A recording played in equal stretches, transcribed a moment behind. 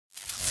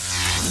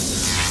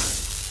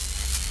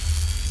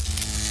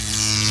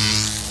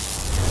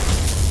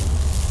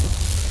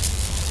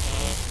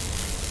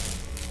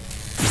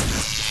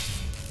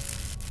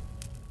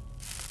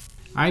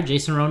All right,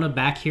 Jason Rona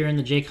back here in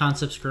the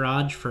JConcepts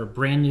garage for a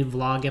brand new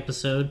vlog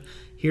episode.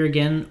 Here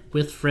again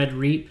with Fred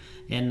Reap.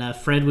 And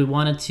Fred, we're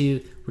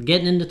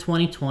getting into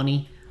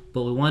 2020,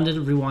 but we wanted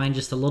to rewind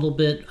just a little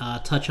bit,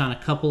 touch on a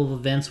couple of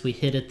events we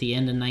hit at the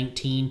end of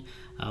 19.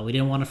 We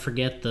didn't want to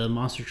forget the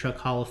Monster Truck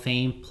Hall of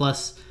Fame,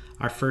 plus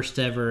our first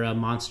ever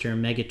Monster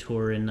and Mega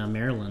Tour in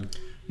Maryland.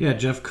 Yeah,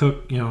 Jeff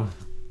Cook,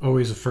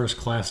 always a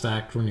first-class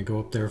act when you go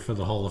up there for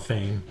the Hall of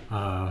Fame.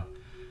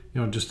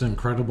 Just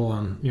incredible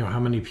on, how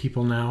many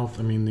people now.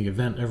 I mean, the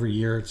event every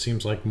year, it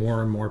seems like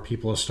more and more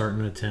people are starting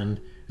to attend.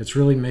 It's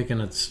really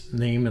making its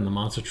name in the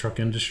monster truck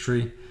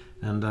industry,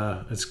 and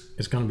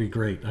it's going to be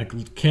great. I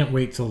can't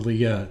wait till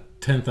the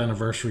 10th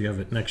anniversary of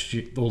it next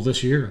year. Well,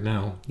 this year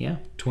now. Yeah.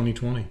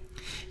 2020.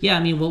 Yeah, I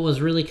mean, what was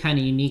really kind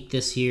of unique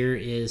this year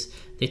is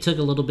they took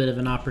a little bit of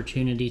an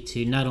opportunity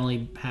to not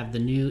only have the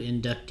new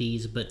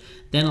inductees, but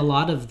then a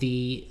lot of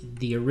the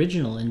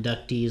original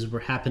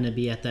inductees happened to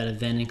be at that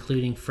event,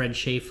 including Fred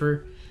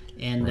Schaefer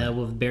and right.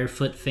 With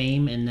Barefoot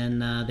fame. And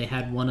then they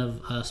had one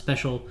of a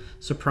special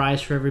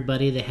surprise for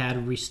everybody. They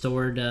had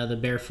restored the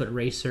Barefoot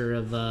racer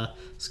of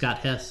Scott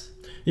Hess.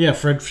 Yeah,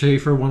 Fred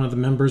Schaefer, one of the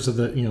members of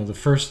the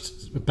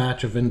first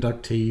batch of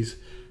inductees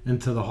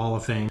into the Hall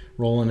of Fame,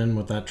 rolling in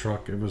with that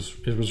truck. It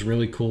was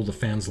really cool. The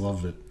fans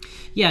loved it.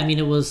 Yeah, I mean,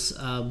 it was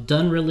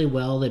done really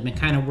well. They've been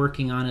kind of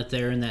working on it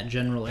there in that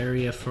general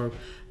area for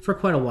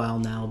quite a while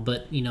now.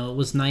 But, it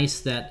was nice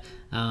that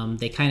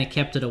they kind of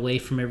kept it away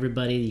from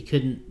everybody. You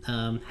couldn't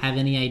have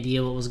any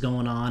idea what was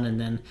going on. And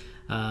then,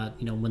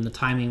 when the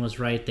timing was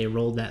right, they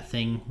rolled that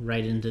thing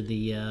right into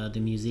the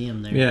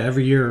museum there. Yeah,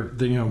 every year,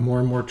 more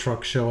and more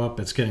trucks show up.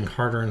 It's getting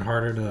harder and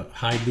harder to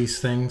hide these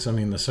things. I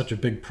mean, there's such a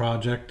big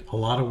project. A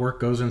lot of work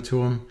goes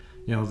into them.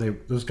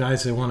 Those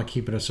guys, they want to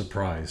keep it a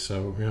surprise.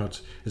 So,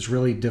 it's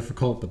really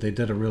difficult, but they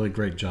did a really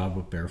great job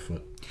with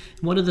Barefoot.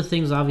 One of the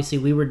things, obviously,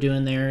 we were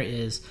doing there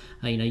is,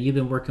 you've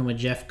been working with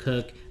Jeff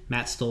Cook,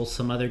 Matt Stoll,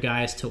 some other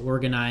guys to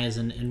organize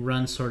and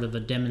run sort of a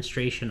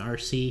demonstration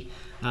RC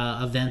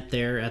event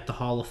there at the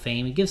Hall of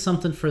Fame. It gives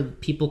something for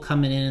people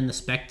coming in and the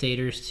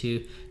spectators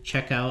to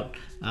check out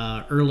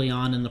early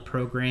on in the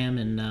program.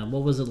 And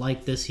what was it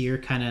like this year,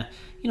 kind of,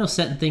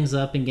 setting things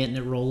up and getting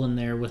it rolling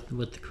there with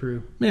the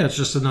crew? Yeah, it's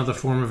just another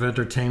form of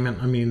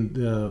entertainment. I mean,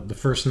 the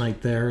first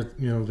night there,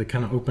 they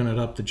kind of open it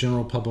up. The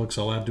general public's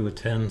allowed to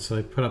attend, so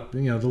they put up,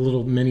 the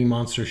little mini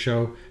monster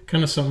show,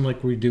 kind of something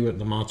like we do at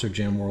the Monster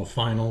Jam World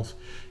Finals.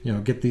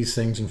 Get these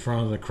things in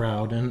front of the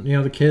crowd, and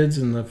the kids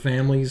and the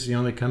families,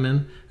 they come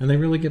in and they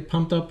really get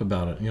pumped up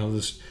about it.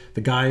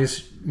 The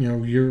guys,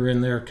 you're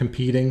in there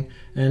competing,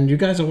 and you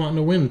guys are wanting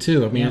to win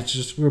too. I mean, It's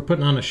just, we're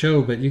putting on a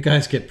show, but you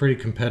guys get pretty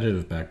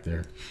competitive back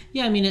there.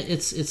 Yeah, I mean,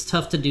 it's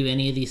tough to do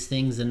any of these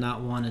things and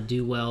not want to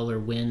do well or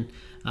win.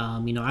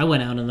 I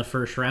went out in the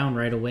first round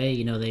right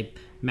away. They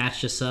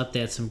matched us up.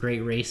 They had some great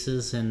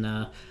races,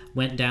 and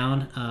went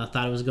down,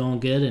 thought it was going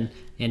good,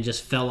 and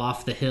just fell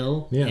off the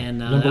hill. Yeah, and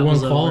number one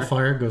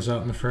qualifier goes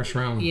out in the first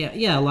round.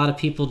 Yeah, a lot of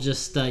people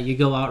just, you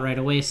go out right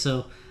away,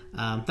 so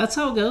that's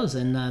how it goes,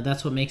 and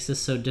that's what makes this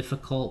so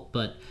difficult.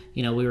 But,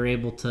 we were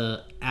able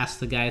to ask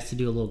the guys to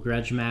do a little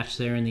grudge match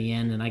there in the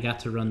end, and I got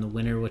to run the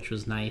winner, which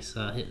was nice.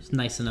 It was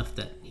nice enough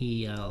that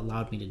he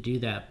allowed me to do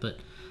that. But,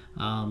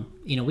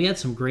 we had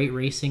some great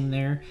racing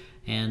there.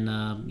 And,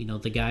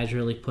 the guys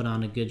really put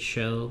on a good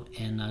show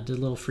and did a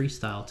little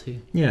freestyle,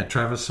 too. Yeah,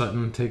 Travis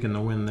Sutton taking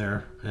the win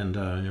there. And,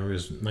 he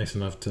was nice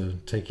enough to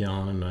take you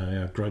on in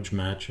a grudge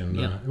match. And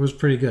it was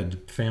pretty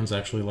good. Fans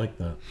actually liked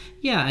that.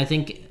 Yeah, I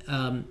think,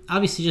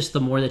 obviously, just the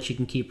more that you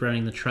can keep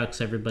running the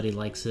trucks, everybody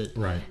likes it.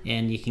 Right.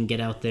 And you can get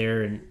out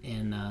there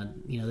and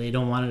they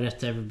don't want it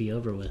to ever be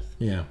over with.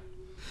 Yeah.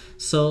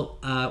 So,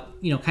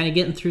 kind of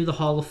getting through the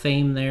Hall of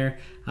Fame there,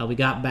 we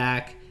got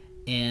back.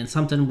 And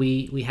something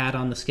we had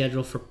on the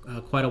schedule for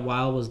quite a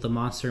while was the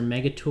Monster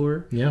Mega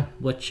Tour. Yeah.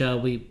 Which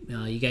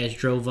you guys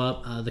drove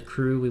up, the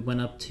crew. We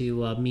went up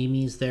to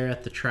Mimi's there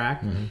at the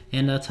track. Mm-hmm.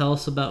 And tell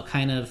us about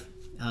kind of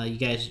you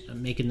guys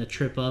making the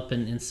trip up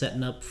and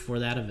setting up for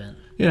that event.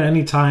 Yeah,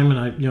 anytime. And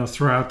I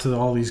throw out to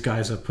all these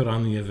guys that put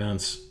on the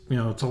events.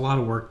 It's a lot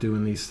of work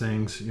doing these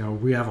things.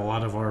 We have a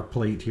lot of our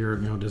plate here,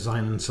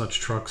 designing such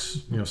trucks,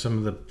 some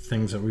of the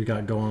things that we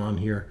got going on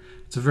here.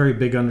 It's a very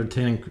big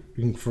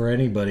undertaking for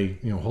anybody,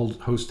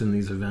 hosting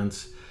these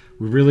events.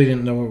 We really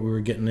didn't know what we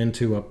were getting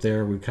into up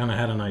there. We kind of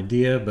had an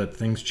idea, but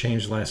things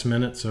changed last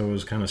minute, so it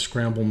was kind of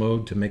scramble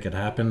mode to make it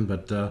happen.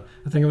 But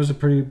I think it was a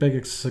pretty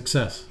big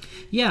success.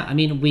 Yeah, I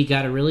mean, we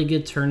got a really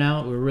good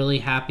turnout. We're really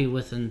happy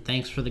with, and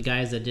thanks for the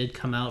guys that did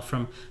come out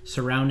from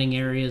surrounding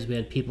areas. We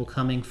had people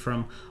coming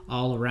from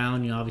all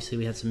around. Obviously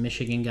we had some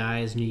Michigan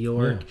guys, New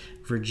York,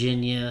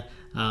 Virginia,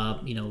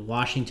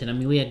 Washington. I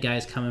mean, we had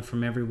guys coming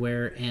from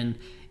everywhere, and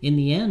in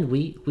the end,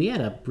 we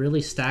had a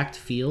really stacked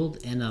field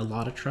and a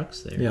lot of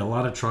trucks there. Yeah, a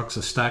lot of trucks,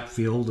 a stacked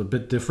field, a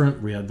bit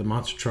different. We had the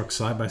monster truck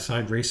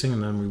side-by-side racing,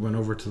 and then we went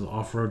over to the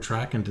off-road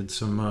track and did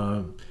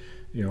some,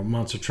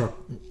 monster truck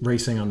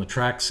racing on the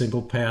track,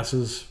 single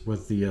passes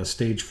with the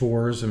stage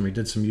 4s, and we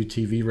did some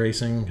UTV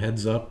racing,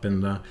 heads up,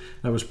 and that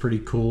was pretty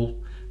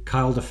cool.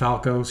 Kyle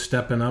DeFalco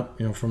stepping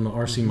up, from the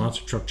RC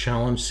Monster Truck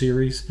Challenge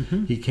series.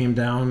 He came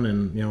down,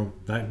 and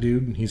that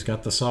dude, he's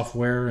got the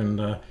software,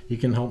 and he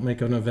can help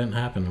make an event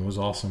happen. It was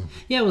awesome.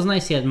 Yeah, it was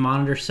nice. He had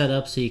monitor set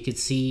up so you could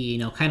see,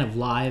 kind of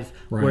live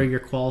where your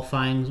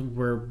qualifying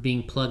were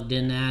being plugged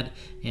in at,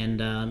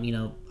 and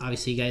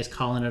obviously you guys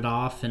calling it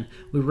off, and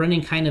we're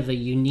running kind of a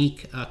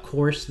unique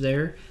course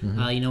there. In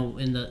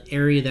the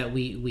area that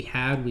we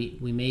had,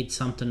 we made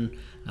something.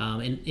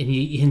 And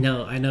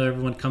I know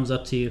everyone comes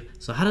up to you.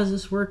 So how does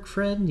this work,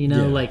 Fred?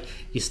 Like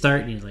you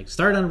start and you're like,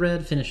 start on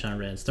red, finish on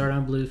red, start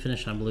on blue,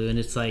 finish on blue, and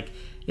it's like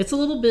it's a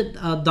little bit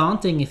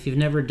daunting if you've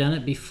never done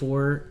it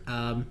before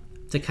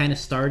to kind of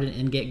start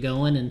and get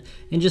going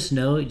and just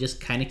know you just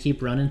kind of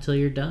keep running until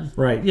you're done.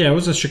 Right. Yeah, it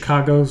was a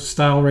Chicago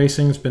style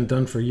racing. It's been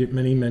done for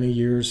many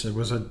years. It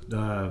was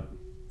a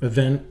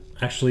event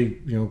actually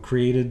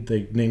created.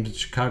 They named it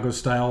Chicago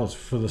style. It's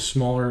for the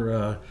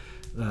smaller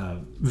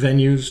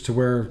venues, to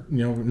where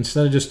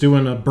instead of just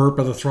doing a burp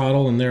of the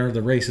throttle and there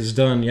the race is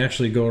done, you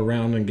actually go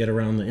around and get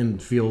around the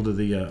infield of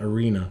the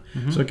arena.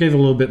 So it gave a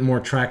little bit more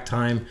track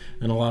time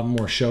and a lot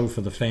more show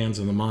for the fans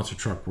in the monster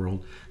truck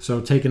world.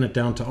 So taking it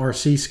down to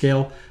RC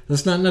scale,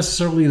 that's not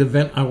necessarily the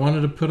event I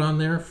wanted to put on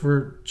there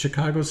for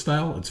Chicago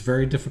style. It's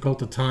very difficult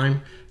to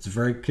time. It's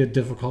very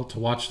difficult to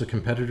watch the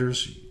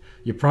competitors.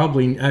 You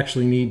probably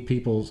actually need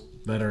people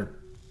that are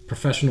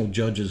professional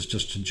judges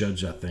just to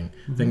judge that thing.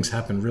 Things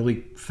happen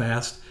really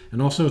fast,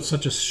 and also it's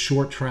such a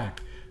short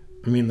track.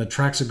 I mean, the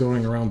tracks are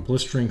going around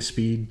blistering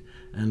speed,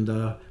 and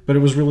but it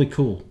was really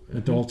cool.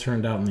 It all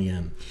turned out in the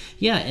end.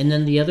 Yeah, and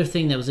then the other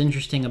thing that was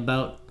interesting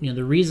about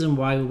the reason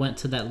why we went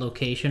to that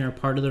location, or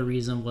part of the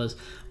reason, was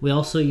we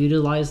also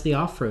utilized the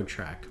off-road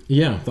track.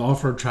 Yeah, the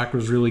off-road track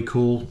was really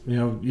cool.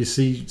 You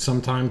see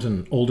sometimes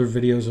in older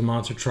videos of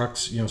monster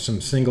trucks,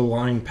 some single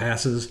line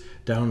passes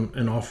down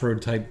an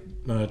off-road type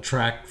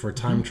track for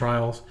time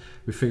trials.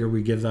 We figured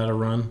we'd give that a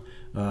run.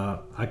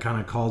 I kind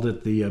of called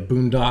it the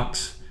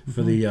boondocks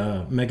for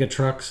the mega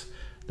trucks.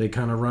 They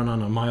kind of run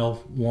on a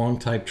mile-long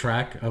type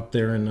track up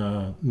there in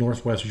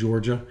northwest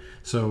Georgia.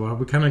 So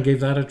we kind of gave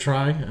that a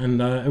try,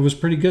 and it was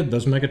pretty good.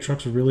 Those mega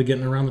trucks were really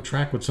getting around the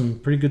track with some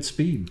pretty good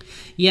speed.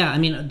 Yeah, I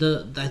mean,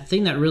 the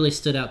thing that really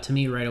stood out to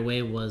me right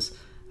away was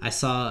I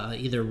saw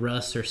either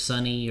Russ or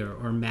Sonny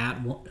or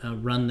Matt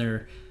run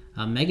their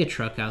mega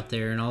truck out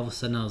there, and all of a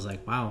sudden I was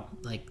like, wow,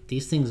 like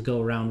these things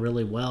go around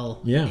really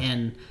well. Yeah.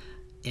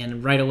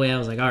 And right away I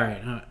was like, all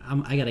right,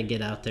 I got to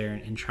get out there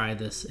and try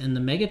this. And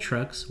the mega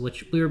trucks,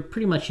 which we were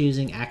pretty much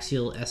using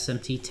axial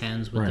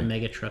SMT10s with the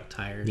mega truck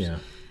tires. Yeah.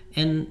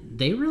 And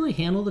they really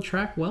handle the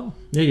track well.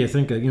 Yeah, you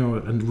think a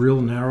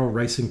real narrow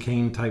racing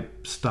cane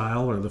type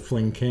style, or the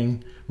Fling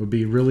King, would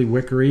be really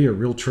wickery or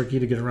real tricky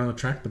to get around the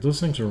track, but those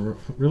things are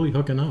really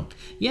hooking up.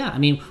 Yeah, I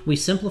mean, we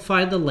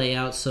simplified the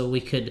layout so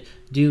we could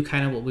do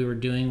kind of what we were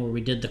doing, where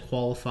we did the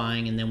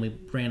qualifying and then we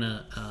ran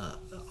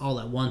all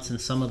at once in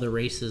some of the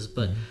races,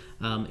 but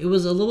it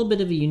was a little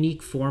bit of a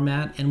unique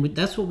format, and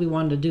that's what we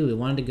wanted to do. We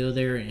wanted to go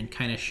there and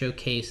kind of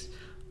showcase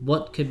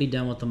what could be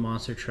done with the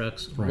monster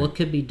trucks, what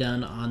could be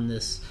done on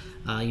this,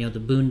 the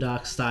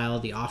boondock style,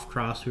 the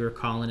off-cross we were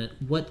calling it,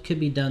 what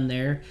could be done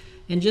there,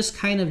 and just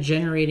kind of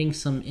generating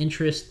some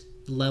interest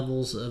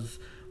levels of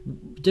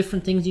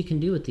different things you can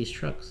do with these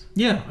trucks.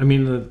 Yeah, I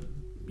mean,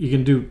 you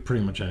can do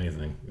pretty much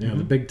anything.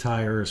 The big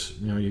tires,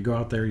 you go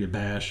out there, you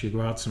bash, you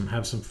go out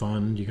have some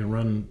fun, you can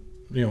run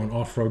an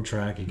off-road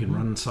track, you can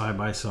run side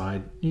by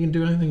side, you can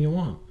do anything you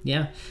want.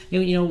 Yeah,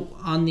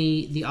 on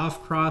the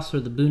off-cross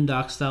or the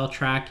boondock style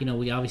track,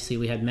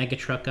 we had mega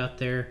truck out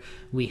there,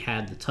 we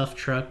had the tough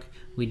truck,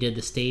 we did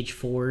the stage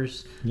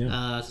 4s.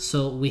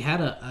 So we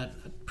had a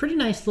pretty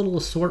nice little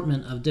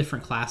assortment of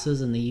different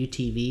classes, and the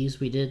UTVs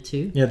we did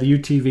too. Yeah, the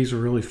UTVs were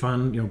really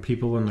fun.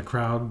 People in the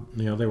crowd,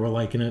 they were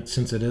liking it,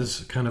 since it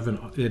is kind of an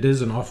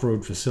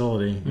off-road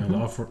facility.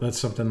 That's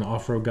something the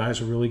off-road guys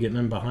are really getting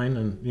in behind,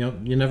 and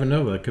you never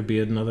know, that could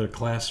be another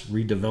class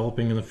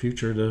redeveloping in the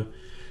future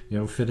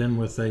to fit in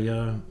with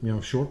a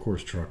short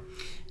course truck.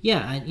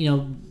 Yeah,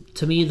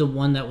 to me, the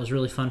one that was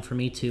really fun for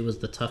me too was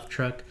the tough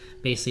truck.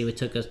 Basically, we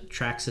took a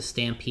Traxxas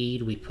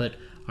Stampede, we put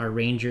our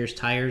Rangers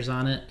tires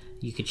on it.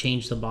 You could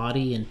change the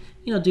body and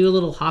do a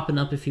little hopping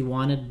up if you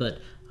wanted, but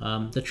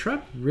the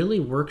truck really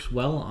works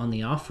well on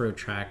the off-road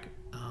track,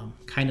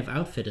 kind of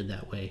outfitted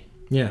that way.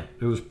 Yeah,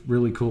 it was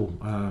really cool.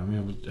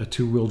 A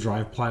two-wheel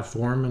drive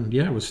platform, and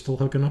it was still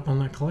hooking up on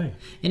that clay.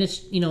 And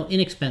it's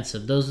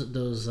inexpensive.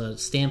 Those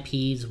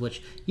Stampedes,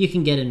 which you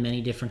can get in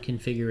many different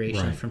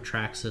configurations from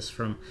Traxxas,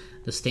 from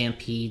the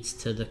Stampedes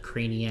to the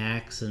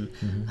Craniacs and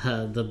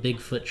the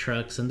Bigfoot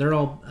trucks, and they're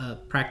all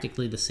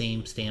practically the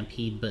same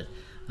Stampede, but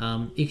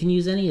you can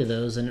use any of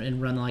those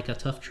and run like a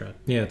tough truck.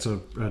 Yeah, it's a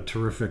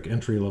terrific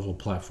entry-level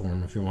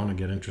platform. If you want to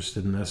get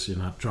interested in this, you're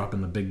not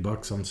dropping the big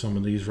bucks on some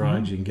of these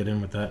rides. You can get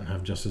in with that and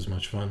have just as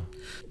much fun.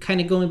 Kind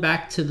of going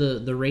back to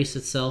the race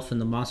itself and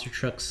the monster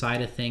truck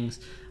side of things,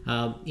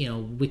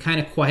 we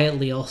kind of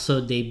quietly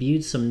also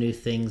debuted some new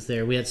things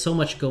there. We had so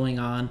much going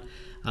on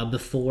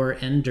before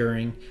and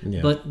during,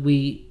 but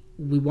we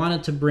we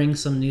wanted to bring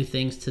some new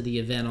things to the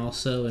event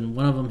also, and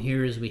one of them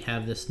here is we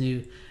have this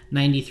new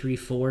 93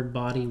 Ford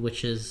body,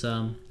 which is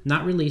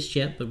not released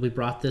yet, but we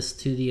brought this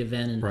to the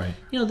event, and Right.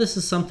 this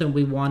is something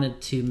we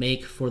wanted to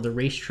make for the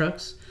race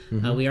trucks.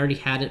 We already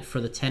had it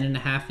for the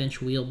 10.5-inch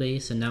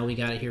wheelbase, and now we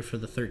got it here for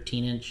the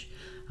 13-inch,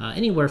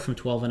 anywhere from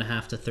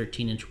 12.5 to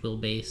 13-inch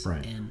wheelbase.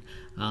 Right. And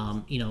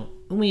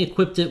and we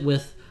equipped it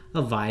with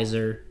a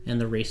visor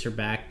and the racer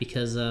back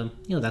because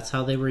that's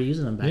how they were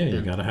using them back then. Yeah,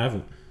 you got to have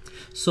it.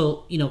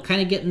 So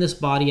kind of getting this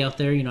body out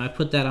there. I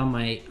put that on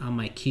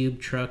my cube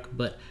truck,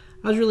 but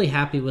I was really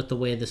happy with the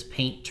way this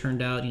paint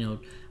turned out.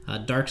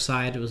 Dark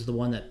Side was the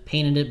one that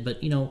painted it,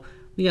 but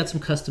we got some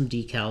custom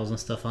decals and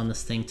stuff on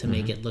this thing to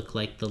make it look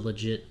like the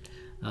legit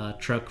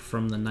truck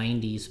from the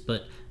 90s.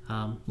 But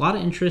a lot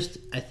of interest,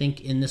 I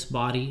think, in this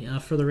body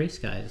for the race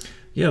guys.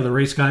 Yeah, the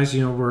race guys,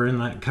 we're in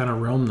that kind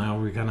of realm now.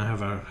 We kind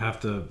of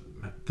have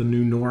the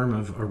new norm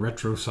of a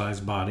retro size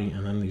body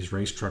and then these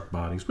race truck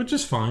bodies, which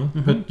is fine.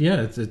 But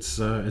yeah,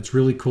 it's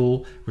really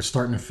cool. We're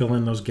starting to fill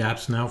in those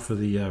gaps now for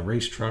the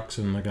race trucks,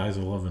 and the guys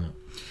are loving it.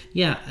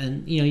 Yeah,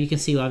 and you can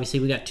see obviously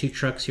we got two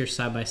trucks here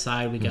side by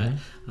side. We got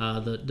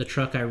the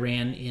truck I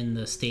ran in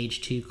the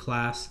Stage 2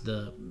 class.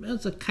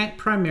 It's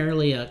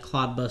primarily a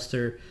Clod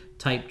Buster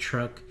type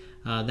truck.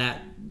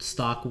 That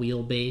stock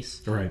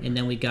wheelbase, right? And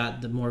then we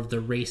got the more of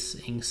the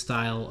racing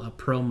style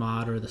Pro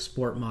Mod or the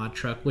Sport Mod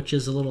truck, which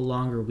is a little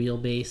longer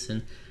wheelbase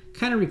and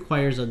kind of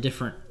requires a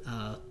different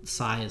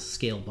size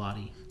scale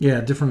body. Yeah,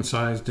 different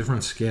size,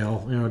 different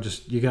scale.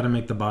 Just you got to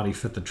make the body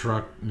fit the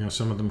truck.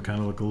 Some of them kind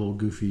of look a little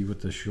goofy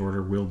with the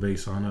shorter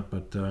wheelbase on it,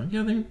 but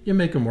yeah, you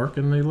make them work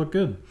and they look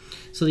good.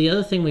 So the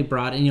other thing we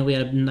brought, and we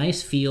had a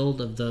nice field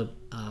of the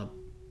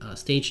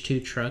Stage 2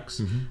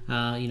 trucks.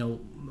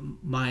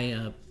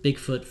 My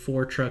Bigfoot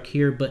 4 truck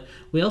here, but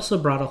we also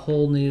brought a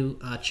whole new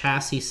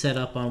chassis set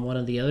up on one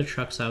of the other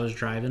trucks I was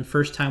driving.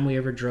 First time we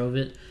ever drove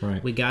it.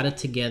 Right. We got it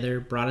together,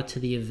 brought it to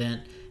the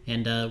event,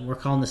 and we're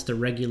calling this the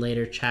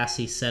regulator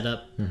chassis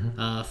setup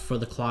for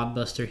the Clod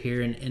Buster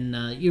here.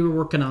 And you were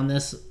working on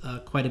this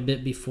quite a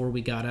bit before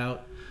we got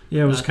out.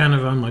 Yeah, it was kind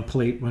of on my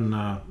plate when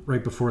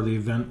right before the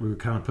event, we were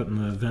kind of putting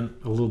the event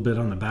a little bit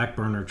on the back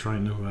burner,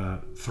 trying to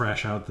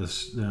thrash out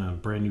this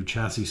brand new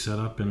chassis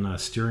setup and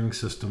steering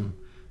system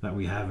that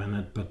we have in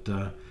it. But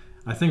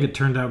I think it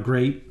turned out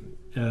great.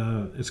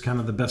 It's kind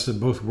of the best of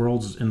both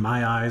worlds in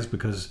my eyes,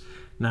 because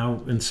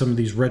now in some of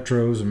these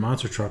retros and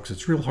monster trucks,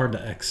 it's real hard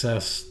to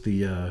access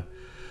the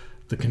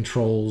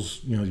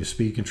controls, your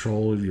speed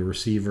control, your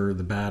receiver,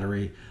 the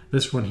battery.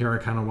 This one here, I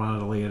kind of wanted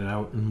to lay it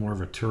out in more of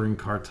a touring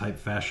car type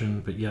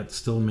fashion, but yet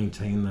still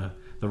maintain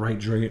the right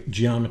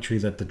geometry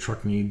that the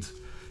truck needs.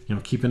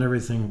 Keeping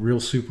everything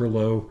real super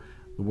low,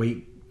 the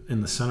weight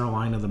in the center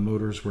line of the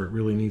motors where it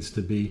really needs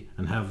to be,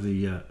 and have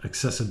the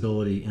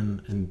accessibility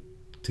and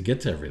to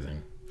get to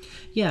everything.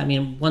 Yeah, I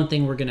mean, one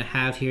thing we're going to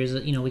have here is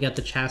that, we got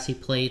the chassis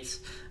plates.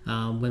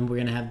 When we're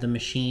going to have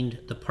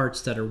the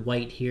parts that are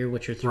white here,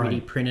 which are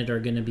 3D printed, are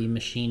going to be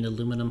machined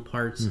aluminum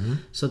parts.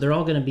 So they're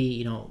all going to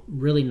be,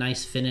 really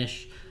nice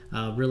finish,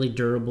 really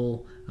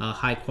durable,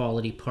 high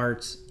quality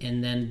parts.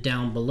 And then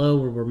down below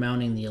where we're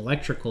mounting the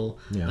electrical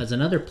is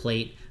another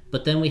plate.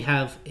 But then we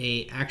have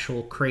a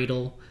actual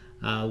cradle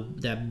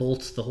that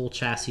bolts the whole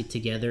chassis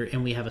together,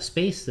 and we have a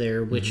space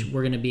there which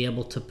we're going to be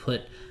able to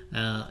put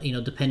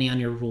depending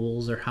on your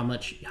rules or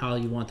how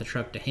you want the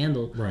truck to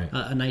handle,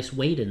 a nice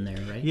weight in there,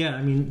 right? Yeah,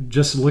 I mean,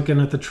 just looking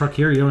at the truck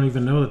here, you don't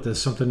even know that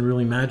there's something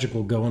really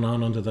magical going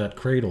on under that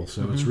cradle.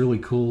 So it's really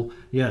cool.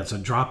 Yeah, it's a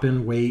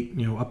drop-in weight.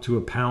 Up to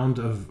a pound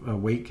of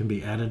weight can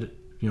be added.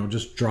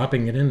 Just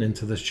dropping it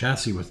into this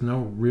chassis with no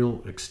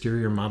real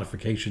exterior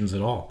modifications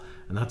at all.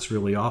 And that's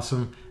really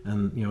awesome.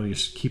 And, you're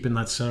keeping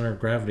that center of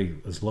gravity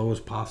as low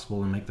as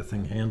possible and make the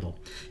thing handle.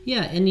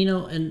 Yeah, and,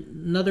 and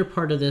another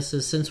part of this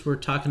is, since we're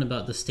talking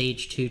about the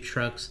Stage 2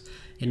 trucks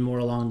and more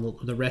along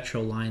the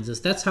retro lines,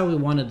 is that's how we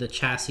wanted the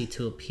chassis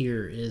to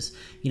appear. Is,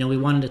 we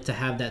wanted it to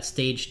have that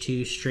Stage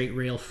 2 straight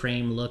rail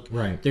frame look.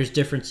 Right. There's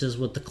differences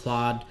with the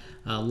Clod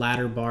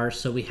ladder bars,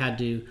 so we had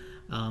to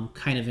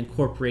kind of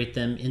incorporate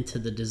them into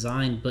the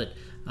design, but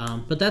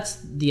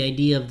that's the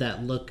idea of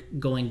that look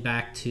going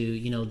back to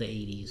the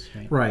 80s,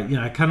 right? Right.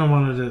 Yeah, I kind of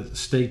wanted to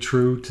stay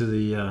true to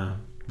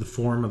the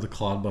form of the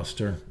Clod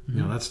Buster.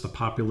 That's the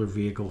popular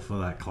vehicle for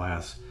that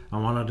class. I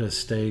wanted to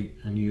stay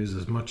and use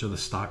as much of the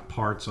stock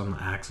parts on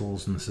the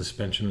axles and the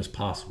suspension as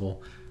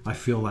possible. I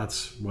feel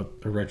that's what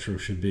a retro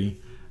should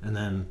be, and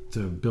then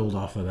to build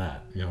off of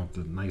that,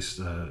 the nice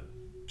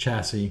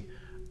chassis,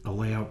 a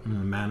layout in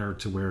a manner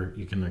to where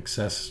you can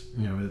access,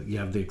 you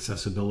have the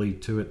accessibility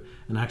to it,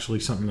 and actually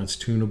something that's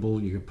tunable.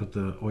 You can put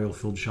the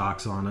oil-filled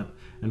shocks on it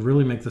and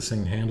really make this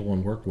thing handle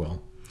and work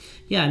well.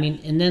 Yeah, I mean,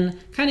 and then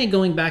kind of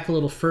going back a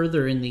little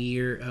further in the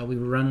year, we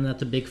were running at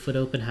the Bigfoot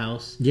Open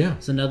House. Yeah.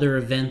 It's another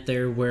event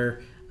there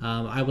where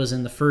I was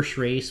in the first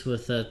race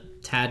with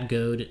Tad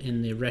Goad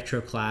in the retro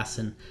class,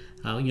 and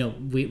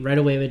we right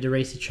away we had to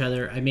race each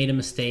other. I made a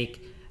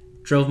mistake,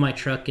 drove my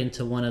truck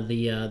into one of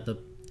the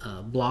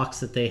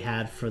blocks that they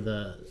had for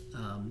the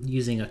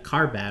using a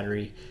car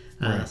battery.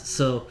 Right.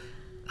 So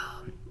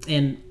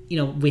and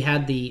we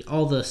had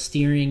all the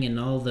steering and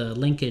all the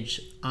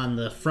linkage on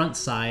the front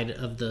side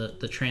of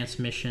the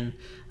transmission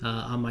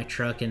on my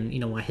truck,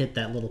 and I hit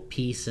that little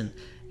piece and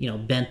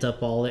bent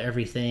up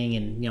everything,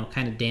 and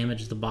kind of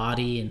damaged the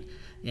body,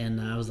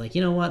 and I was like,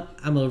 you know what,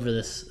 I'm over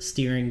this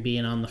steering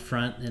being on the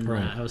front, and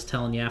right. I was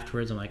telling you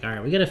afterwards, I'm like, all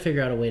right, we got to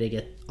figure out a way to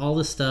get all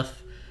this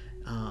stuff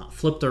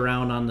flipped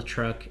around on the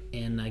truck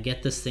and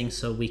get this thing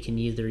so we can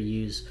either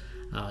use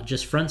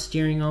just front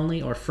steering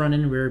only or front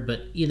and rear,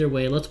 but either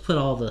way, let's put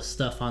all the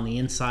stuff on the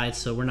inside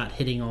so we're not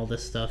hitting all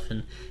this stuff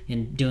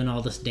and doing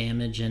all this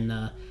damage. And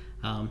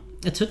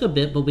it took a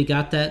bit, but we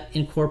got that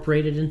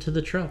incorporated into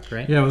the truck,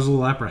 right? Yeah, it was a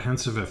little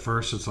apprehensive at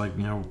first. It's like,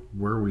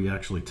 where are we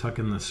actually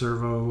tucking the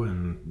servo,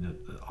 and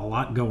a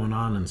lot going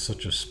on in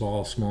such a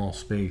small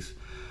space.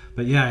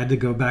 But yeah, I had to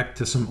go back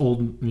to some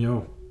old,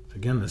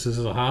 again, this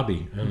is a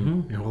hobby,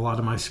 and a lot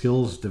of my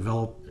skills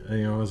developed,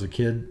 as a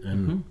kid,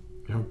 and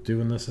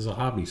doing this as a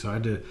hobby. So I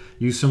had to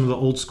use some of the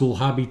old school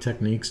hobby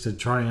techniques to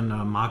try and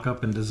mock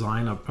up and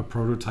design a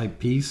prototype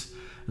piece,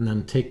 and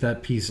then take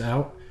that piece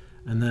out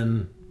and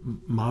then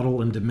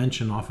model and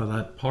dimension off of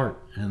that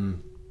part.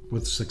 And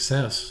with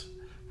success,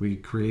 we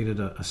created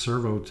a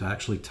servo to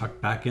actually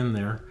tuck back in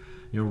there,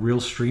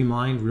 real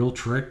streamlined, real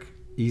trick,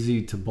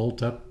 easy to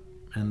bolt up,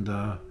 and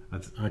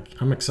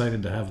I'm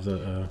excited to have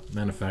the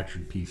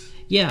manufactured piece.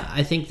 Yeah,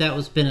 I think that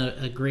was been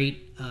a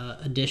great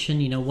addition.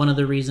 One of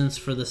the reasons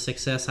for the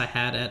success I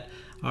had at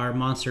our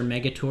Monster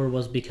Mega Tour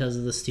was because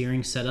of the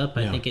steering setup.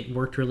 I think it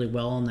worked really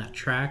well on that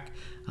track.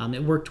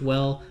 It worked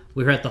well.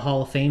 We were at the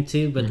Hall of Fame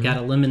too, but got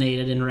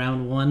eliminated in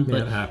round one.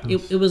 But it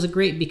happens. It was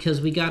great because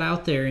we got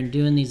out there, and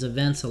doing these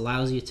events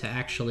allows you to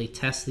actually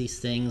test these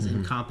things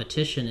in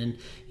competition. And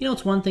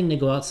it's one thing to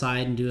go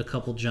outside and do a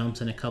couple jumps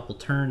and a couple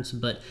turns,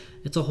 but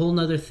it's a whole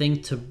nother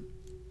thing to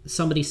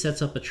somebody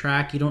sets up a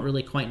track, you don't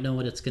really quite know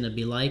what it's going to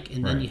be like,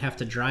 and then you have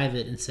to drive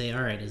it and say,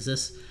 all right, is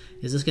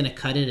this going to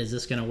cut it? Is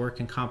this going to work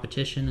in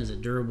competition? Is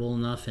it durable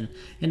enough? And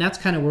that's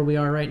kind of where we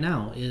are right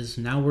now.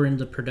 Now we're in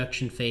the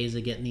production phase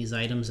of getting these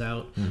items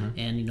out,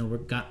 and we're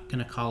going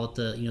to call it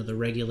the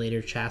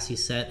regulator chassis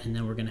set, and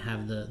then we're going to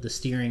have the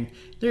steering.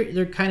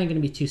 They're kind of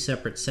going to be two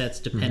separate sets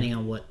depending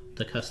on what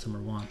the customer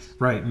wants.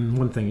 Right, and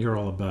one thing, you're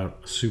all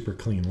about a super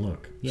clean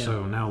look. Yeah.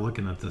 So now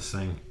looking at this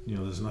thing,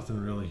 there's nothing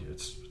really,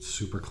 it's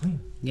super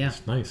clean. Yeah.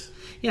 It's nice.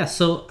 Yeah,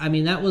 so,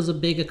 that was a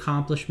big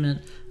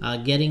accomplishment,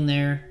 getting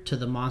there to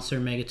the Monster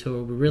Mega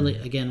Tour. We really,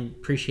 again,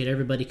 appreciate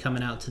everybody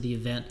coming out to the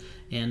event.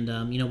 And,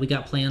 we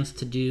got plans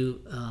to do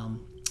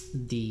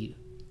the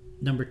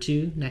number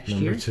 2 next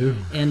year. Number 2.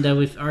 And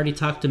we've already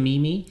talked to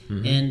Mimi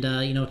and,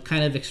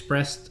 kind of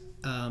expressed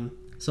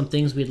some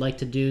things we'd like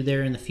to do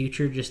there in the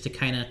future just to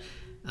kind of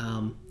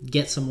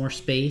get some more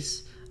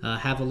space,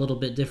 have a little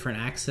bit different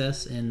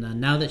access.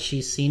 And now that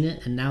she's seen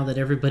it, and now that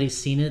everybody's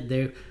seen it,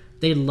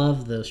 they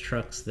love those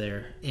trucks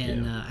there.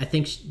 And I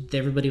think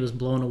everybody was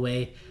blown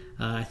away.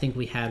 I think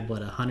we had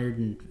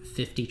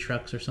 150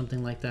 trucks or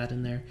something like that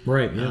in there.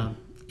 Right. Yeah.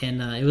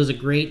 And it was a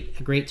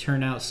great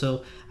turnout.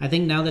 So I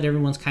think now that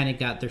everyone's kind of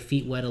got their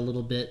feet wet a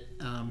little bit,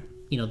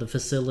 the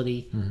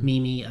facility,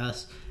 Mimi,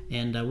 us,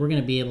 and we're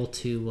going to be able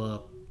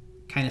to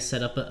kind of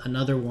set up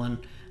another one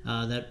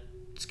that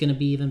it's going to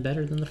be even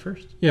better than the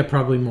first. Yeah,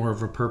 probably more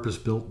of a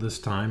purpose-built this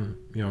time.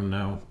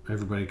 Now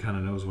everybody kind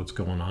of knows what's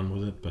going on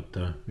with it,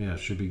 but it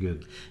should be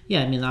good.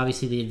 Yeah,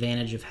 obviously the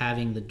advantage of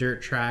having the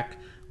dirt track,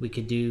 we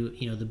could do,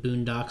 the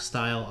boondock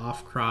style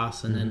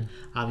off-cross, and then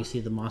obviously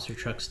the monster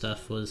truck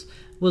stuff was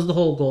the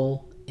whole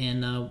goal,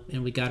 and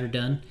we got her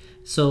done.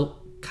 So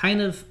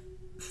kind of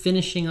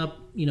finishing up,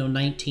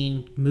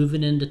 19,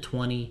 moving into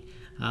 20.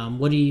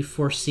 What are you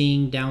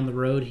foreseeing down the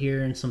road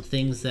here, and some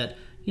things that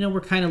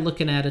we're kind of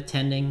looking at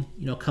attending,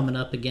 coming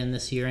up again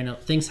this year? I know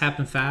things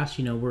happen fast.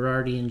 We're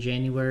already in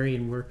January,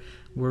 and we're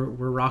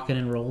rocking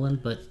and rolling,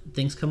 but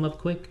things come up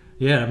quick.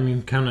 Yeah,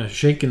 kind of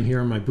shaking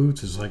here in my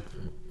boots is like,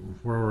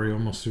 we're already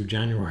almost through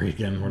January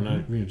again. We're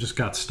not, just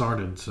got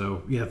started.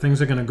 So yeah, things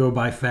are going to go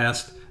by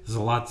fast. There's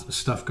a lot of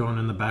stuff going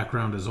in the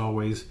background as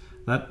always.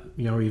 That,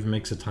 even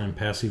makes the time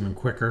pass even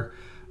quicker.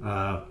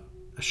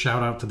 A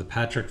shout out to the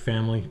Patrick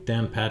family,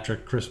 Dan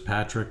Patrick, Chris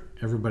Patrick,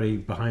 everybody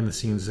behind the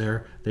scenes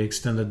there. They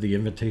extended the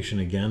invitation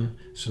again.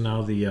 So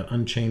now the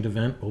Unchained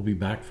event will be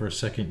back for a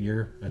second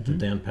year at the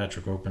Dan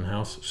Patrick Open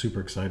House.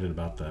 Super excited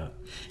about that.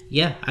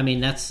 Yeah,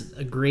 that's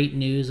a great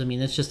news.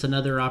 It's just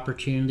another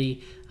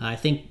opportunity. I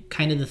think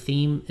kind of the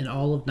theme in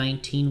all of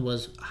 19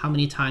 was how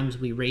many times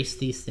we raced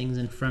these things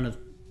in front of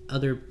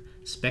other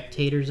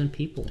spectators and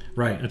people.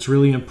 Right. It's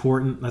really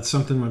important. That's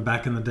something when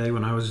back in the day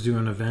when I was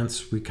doing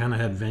events, we kind of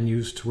had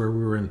venues to where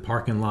we were in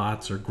parking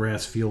lots or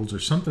grass fields or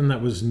something that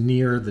was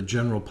near the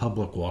general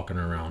public walking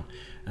around.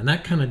 And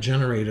that kind of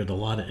generated a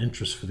lot of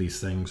interest for these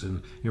things.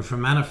 And, for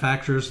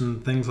manufacturers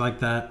and things like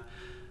that,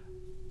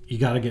 you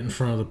got to get in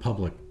front of the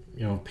public.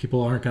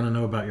 People aren't going to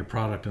know about your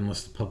product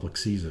unless the public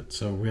sees it.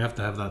 So we have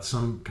to have that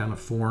some kind of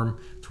form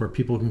to where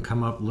people can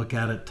come up, look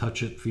at it,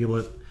 touch it, feel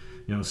it,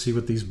 see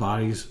what these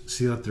bodies,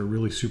 see that they're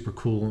really super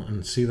cool,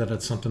 and see that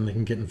it's something they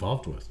can get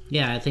involved with.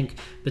 Yeah, I think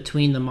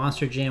between the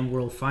Monster Jam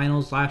World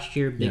Finals last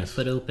year, Yes.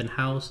 Bigfoot Open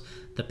House,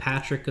 the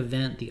Patrick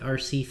event, the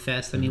RC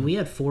Fest. I mean, we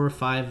had 4 or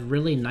 5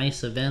 really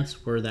nice events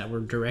that were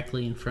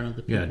directly in front of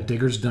the people. Yeah,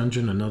 Digger's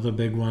Dungeon, another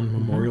big one.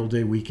 Memorial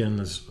Day weekend,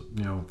 there's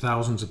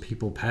thousands of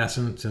people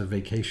passing to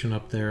vacation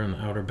up there in the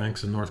Outer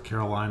Banks of North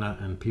Carolina,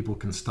 and people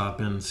can stop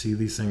in, see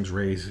these things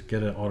raise,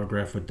 get an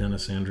autograph with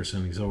Dennis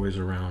Anderson. He's always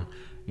around.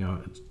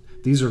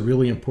 These are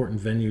really important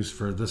venues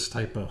for this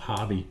type of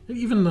hobby,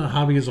 even the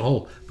hobby as a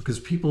whole, because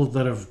people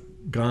that have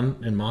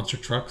gone in monster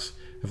trucks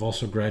have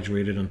also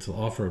graduated into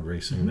off-road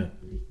racing that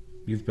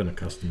you've been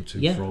accustomed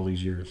to for all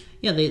these years.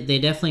 Yeah, they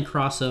definitely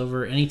cross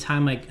over.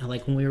 Anytime,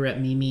 like when we were at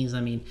Mimi's,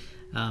 I mean,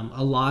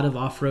 a lot of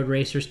off-road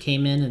racers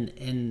came in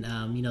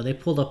and they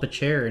pulled up a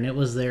chair, and it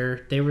was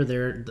there. They were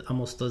there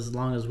almost as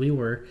long as we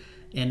were.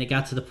 And it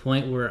got to the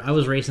point where I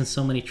was racing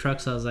so many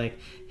trucks, I was like,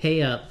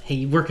 hey,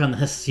 you work on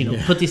this,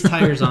 put these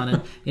tires on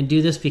it and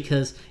do this,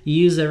 because you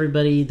use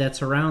everybody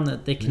that's around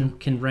that they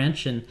can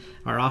wrench. And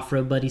our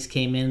off-road buddies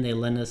came in, they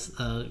lent us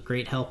a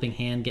great helping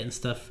hand getting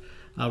stuff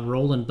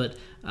rolling. But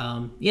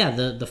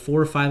the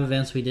 4 or 5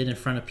 events we did in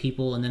front of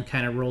people, and then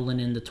kind of rolling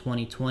into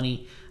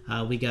 2020,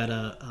 we got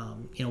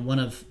one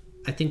of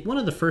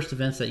the first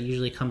events that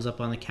usually comes up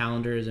on the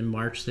calendar is in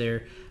March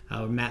there.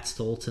 Matt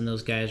Stoltz and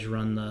those guys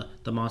run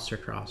the Monster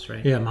Cross,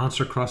 right? Yeah,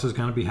 Monster Cross is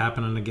going to be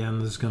happening again.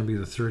 This is going to be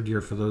the 3rd year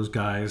for those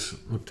guys.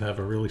 Look to have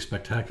a really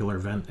spectacular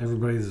event.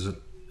 Everybody that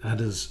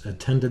has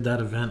attended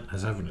that event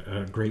has had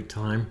a great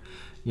time.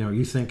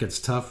 You think it's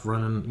tough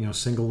running,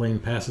 single lane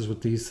passes with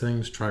these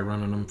things. Try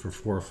running them for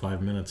 4 or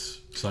 5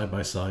 minutes side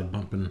by side,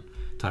 bumping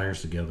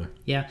tires together.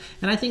 Yeah,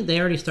 and I think they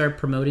already started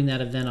promoting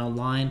that event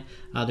online.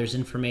 There's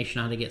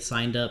information on how to get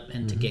signed up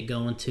and to get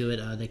going to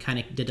it. They kind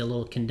of did a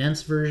little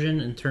condensed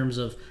version in terms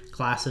of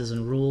classes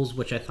and rules,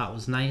 which I thought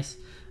was nice.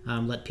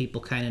 Let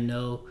people kind of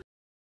know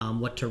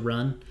what to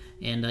run.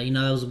 And that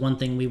was one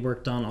thing we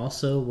worked on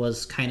also,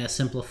 was kind of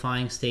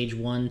simplifying stage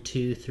 1,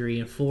 2, 3,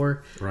 and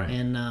 4. Right.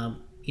 And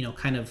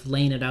kind of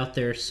laying it out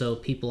there so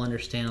people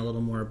understand a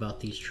little more about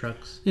these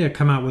trucks. Yeah,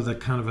 come out with a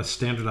kind of a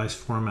standardized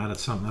format.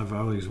 It's something I've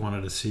always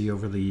wanted to see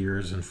over the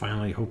years, and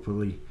finally,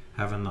 hopefully,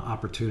 having the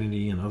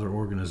opportunity and other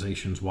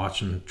organizations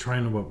watching,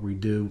 trying what we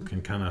do,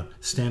 can kind of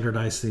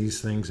standardize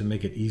these things and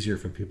make it easier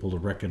for people to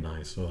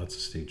recognize. So that's a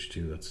stage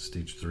 2, that's a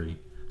stage 3,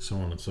 so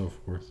on and so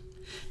forth.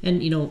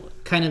 And,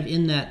 kind of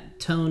in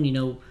that tone,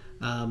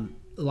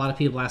 a lot of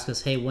people ask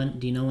us, hey,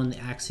 do you know when the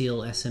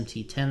Axial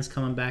SMT-10's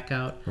coming back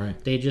out?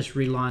 Right. They just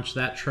relaunched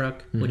that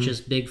truck, which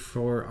is big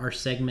for our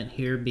segment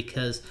here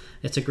because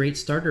it's a great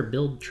starter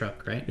build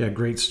truck, right? Yeah,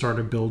 great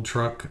starter build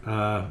truck.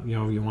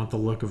 You want the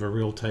look of a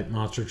real type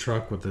monster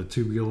truck with a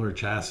tubular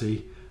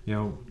chassis,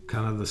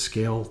 kind of the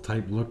scale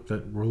type look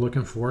that we're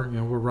looking for.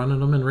 We're running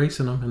them and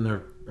racing them, and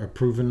they're a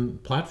proven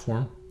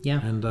platform. Yeah.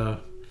 And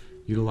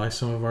utilize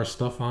some of our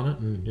stuff on it,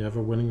 and you have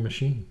a winning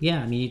machine.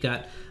 Yeah, I mean, you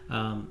got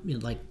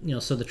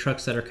so the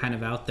trucks that are kind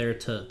of out there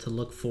to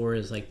look for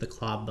is like the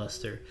Clod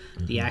Buster,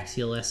 the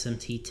Axial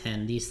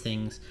SMT-10. These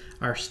things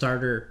are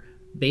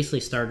basically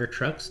starter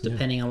trucks,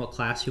 depending on what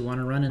class you want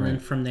to run, and then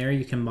from there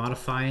you can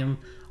modify them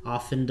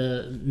off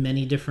into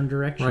many different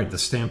directions. Right, the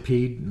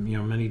Stampede,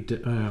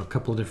 a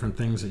couple of different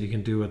things that you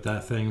can do with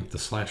that thing. The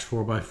Slash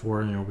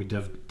 4x4,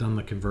 we've done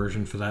the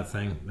conversion for that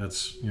thing.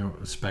 That's,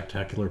 a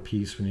spectacular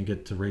piece when you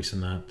get to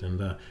racing that.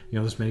 And,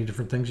 there's many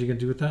different things you can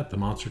do with that. The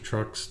monster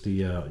trucks,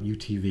 the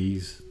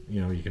UTVs,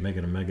 you can make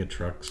it a mega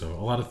truck. So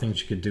a lot of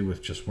things you could do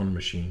with just one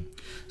machine.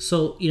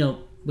 So,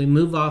 we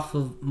move off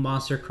of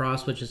Monster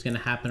Cross, which is going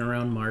to happen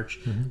around March.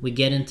 We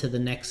get into the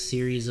next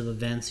series of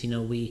events.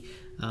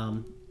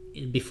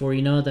 Before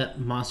you know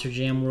that, Monster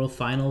Jam World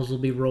Finals will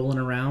be rolling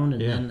around,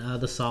 and then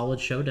the Solid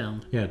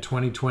Showdown. Yeah,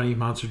 2020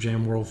 Monster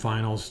Jam World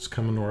Finals. It's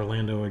coming to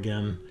Orlando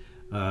again.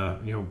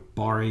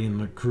 Bari and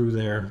the crew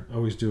there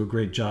always do a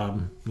great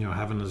job,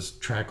 having this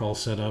track all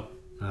set up.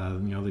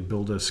 They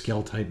build a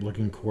scale-type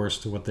looking course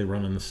to what they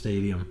run in the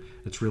stadium.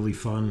 It's really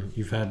fun.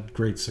 You've had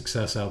great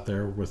success out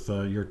there with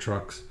your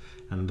trucks.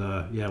 And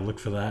look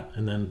for that.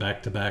 And then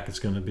back-to-back, it's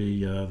going to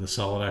be the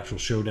Solid Axle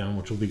Showdown,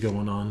 which will be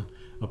going on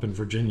up in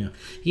Virginia.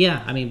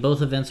 Yeah, I mean, both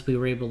events we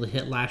were able to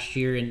hit last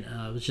year, and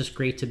it was just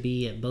great to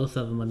be at both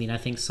of them. I mean, I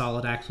think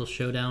Solid Axle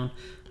Showdown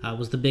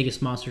was the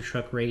biggest monster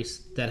truck race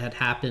that had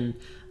happened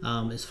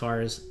as far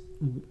as,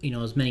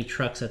 as many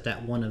trucks at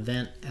that one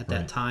event at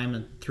that time,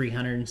 and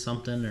 300 and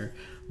something or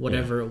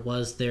whatever it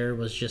was there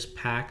was just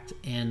packed.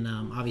 And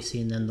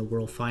obviously, and then the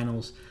World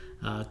Finals.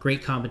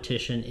 Great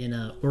competition in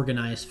a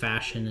organized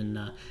fashion,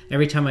 and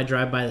every time I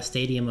drive by the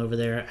stadium over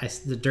there,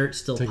 the dirt's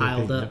still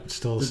piled up.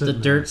 The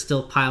dirt's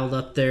still piled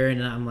up there,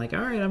 and I'm like,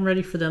 all right, I'm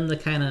ready for them to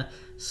kind of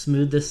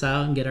smooth this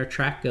out and get our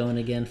track going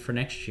again for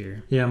next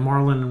year. Yeah,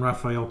 Marlon and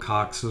Raphael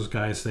Cox, those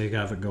guys, they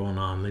have it going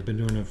on. They've been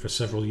doing it for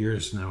several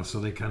years now, so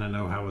they kind of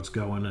know how it's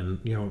going. And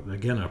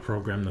again, a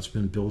program that's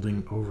been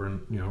building over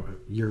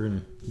year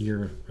and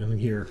year and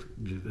year.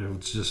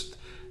 It's just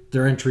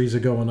their entries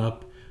are going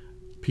up.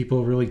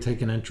 people really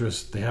take an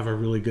interest. They have a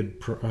really good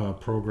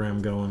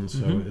program going,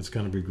 so it's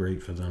going to be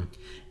great for them.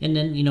 And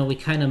then, we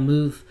kind of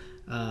move,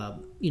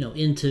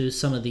 into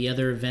some of the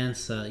other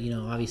events.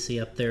 Obviously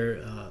up there,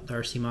 the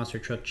RC Monster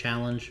Truck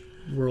Challenge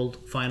World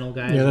Final,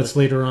 guys. Yeah, that's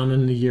later on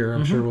in the year.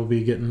 I'm sure we'll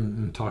be getting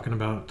and talking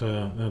about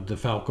the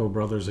DeFalco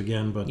brothers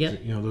again. But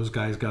those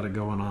guys got it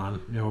going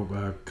on.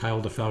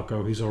 Kyle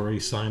DeFalco, he's already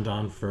signed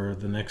on for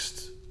the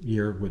next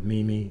year with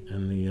Mimi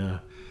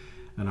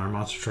and our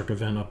monster truck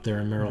event up there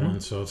in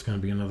Maryland. So it's going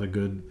to be another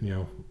good,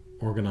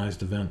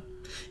 organized event.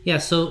 Yeah,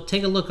 so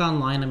take a look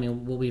online. I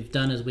mean, what we've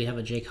done is we have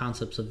a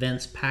JConcepts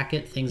events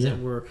packet, things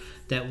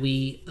that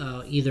we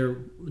either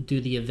do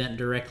the event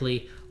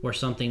directly or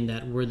something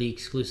that we're the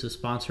exclusive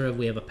sponsor of.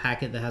 We have a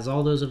packet that has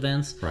all those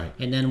events, right?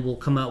 And then we'll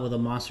come out with a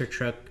monster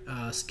truck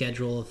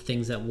schedule of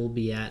things that we'll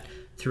be at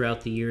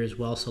throughout the year as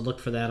well. So look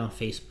for that on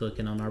Facebook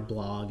and on our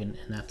blog and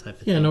that type of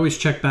thing. Yeah, and always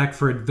check back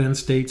for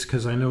advance dates,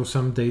 because I know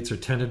some dates are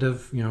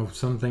tentative.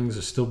 Some things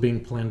are still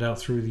being planned out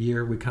through the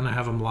year. We kind of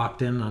have them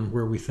locked in on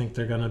where we think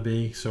they're going to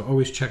be. So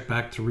always check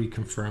back to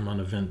reconfirm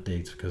on event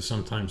dates, because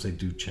sometimes they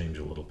do change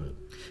a little bit.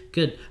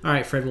 Good. All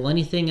right, Fred. Well,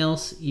 anything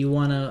else you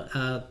want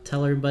to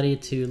tell everybody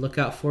to look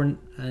out for in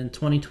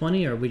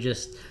 2020, or are we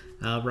just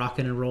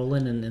rocking and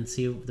rolling and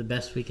see the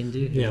best we can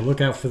do here? Yeah,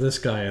 look out for this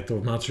guy at the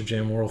Monster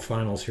Jam World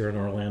Finals here in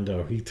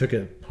Orlando. He took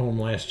it home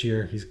last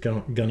year. He's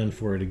gunning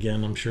for it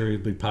again. I'm sure he'll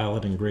be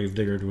piloting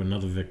Gravedigger to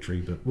another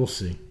victory, but we'll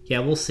see. Yeah,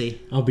 we'll see.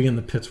 I'll be in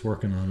the pits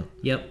working on it.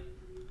 Yep.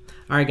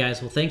 All right,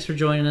 guys. Well, thanks for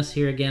joining us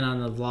here again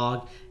on the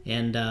vlog.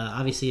 And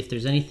obviously, if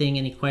there's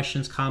any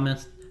questions,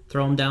 comments,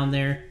 throw them down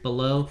there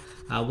below.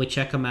 We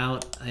check them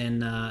out.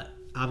 And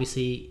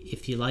obviously,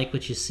 if you like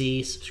what you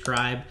see,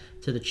 subscribe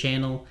to the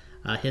channel.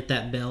 Hit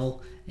that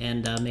bell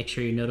and make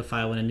sure you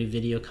notify when a new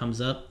video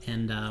comes up.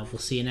 And we'll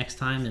see you next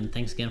time. And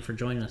thanks again for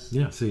joining us.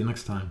 Yeah, see you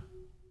next time.